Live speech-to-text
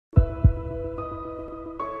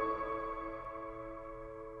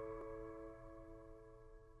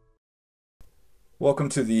Welcome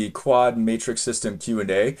to the quad matrix system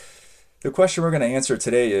Q&A. The question we're going to answer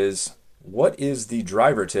today is, what is the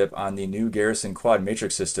driver tip on the new Garrison quad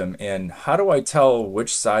matrix system, and how do I tell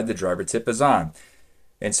which side the driver tip is on?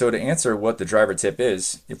 And so to answer what the driver tip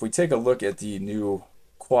is, if we take a look at the new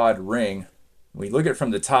quad ring, we look at it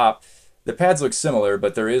from the top, the pads look similar,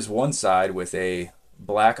 but there is one side with a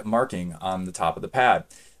black marking on the top of the pad.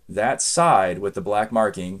 That side with the black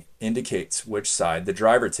marking indicates which side the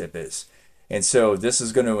driver tip is. And so this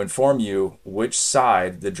is going to inform you which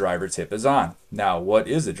side the driver tip is on. Now, what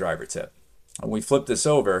is a driver tip? When we flip this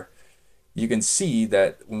over, you can see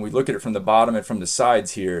that when we look at it from the bottom and from the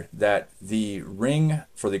sides here, that the ring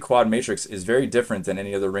for the quad matrix is very different than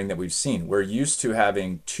any other ring that we've seen. We're used to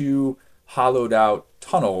having two hollowed out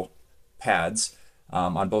tunnel pads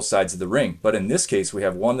on both sides of the ring. But in this case, we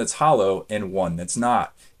have one that's hollow and one that's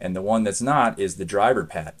not. And the one that's not is the driver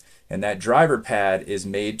pad. And that driver pad is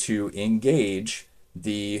made to engage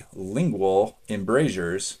the lingual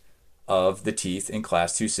embrasures of the teeth in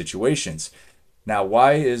class 2 situations. Now,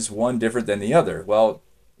 why is one different than the other? Well,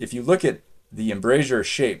 if you look at the embrasure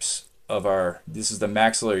shapes of this is the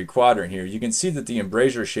maxillary quadrant here, you can see that the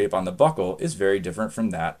embrasure shape on the buccal is very different from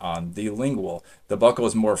that on the lingual. The buccal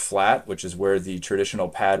is more flat, which is where the traditional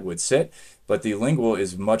pad would sit, but the lingual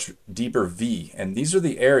is much deeper V. And these are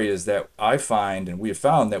the areas that I find, and we have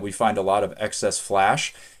found that we find a lot of excess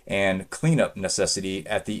flash and cleanup necessity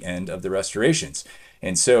at the end of the restorations.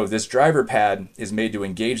 And so this driver pad is made to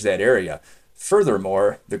engage that area.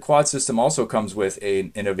 Furthermore, the quad system also comes with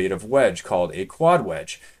an innovative wedge called a quad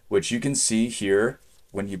wedge, which you can see here.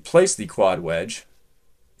 When you place the quad wedge,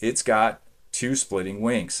 it's got two splitting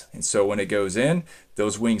wings. And so when it goes in,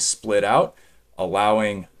 those wings split out,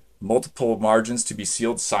 allowing multiple margins to be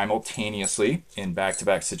sealed simultaneously in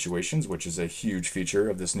back-to-back situations, which is a huge feature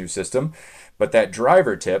of this new system. But that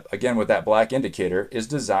driver tip, again with that black indicator, is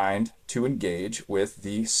designed to engage with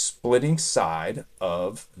the splitting side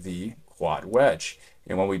of the quad wedge.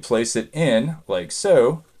 And when we place it in like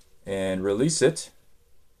so and release it,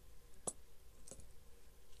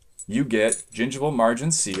 you get gingival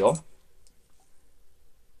margin seal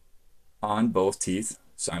on both teeth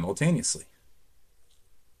simultaneously.